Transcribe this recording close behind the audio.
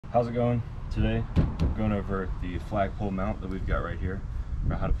How's it going? Today I'm going over the flagpole mount that we've got right here,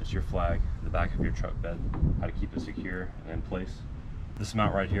 or how to put your flag in the back of your truck bed, how to keep it secure and in place. This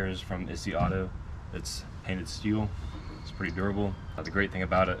mount right here is from Issyauto. It's painted steel. It's pretty durable. The great thing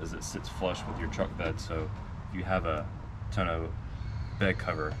about it is it sits flush with your truck bed, so if you have a tonneau bed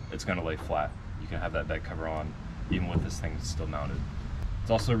cover, it's going to lay flat. You can have that bed cover on even with this thing still mounted.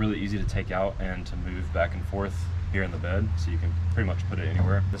 It's also really easy to take out and to move back and forth here in the bed, so you can pretty much put it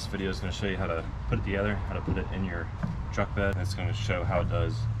anywhere. This video is going to show you how to put it together, how to put it in your truck bed, and it's going to show how it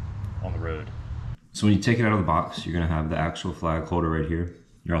does on the road. So when you take it out of the box, you're going to have the actual flag holder right here.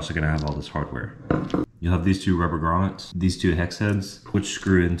 You're also going to have all this hardware. You'll have these two rubber grommets, these two hex heads, which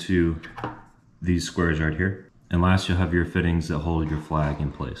screw into these squares right here. And last, you'll have your fittings that hold your flag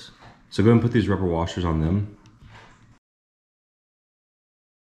in place. So go ahead and put these rubber washers on them.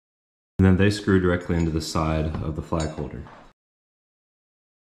 And then they screw directly into the side of the flag holder.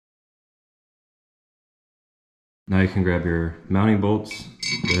 Now you can grab your mounting bolts,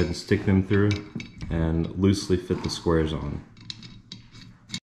 go ahead and stick them through, and loosely fit the squares on.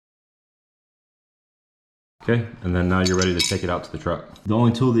 Okay, and then now you're ready to take it out to the truck. The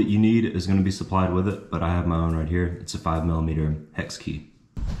only tool that you need is going to be supplied with it, but I have my own right here. It's a 5mm hex key.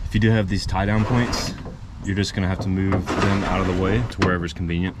 If you do have these tie down points, you're just going to have to move them out of the way to wherever's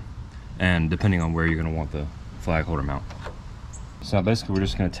convenient, and depending on where you're going to want the flag holder mount. So basically we're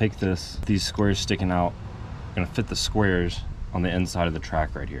just going to take these squares sticking out, we're going to fit the squares on the inside of the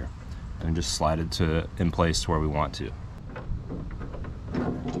track right here and just slide it in place to where we want to.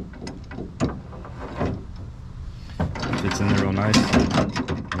 Fits in there real nice,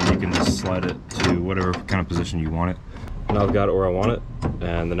 and you can just slide it to whatever kind of position you want it. Now I've got it where I want it,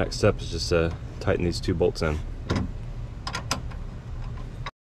 and the next step is just to tighten these two bolts in.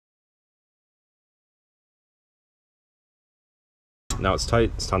 Now it's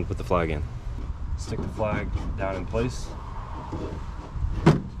tight, it's time to put the flag in. Stick the flag down in place.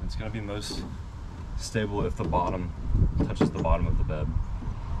 It's going to be most stable if the bottom touches the bottom of the bed,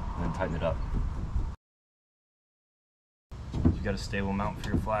 and then tighten it up. You've got a stable mount for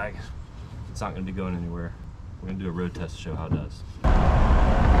your flag. It's not going to be going anywhere. We're going to do a road test to show how it does.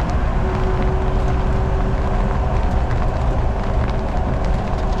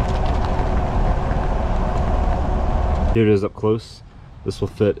 Here it is up close. This will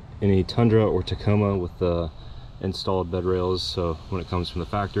fit any Tundra or Tacoma with the installed bed rails, so when it comes from the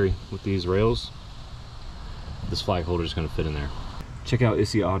factory with these rails, this flag holder is going to fit in there. Check out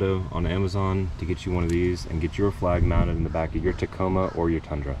Issyauto on Amazon to get you one of these and get your flag mounted in the back of your Tacoma or your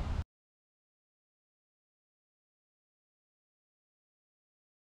Tundra.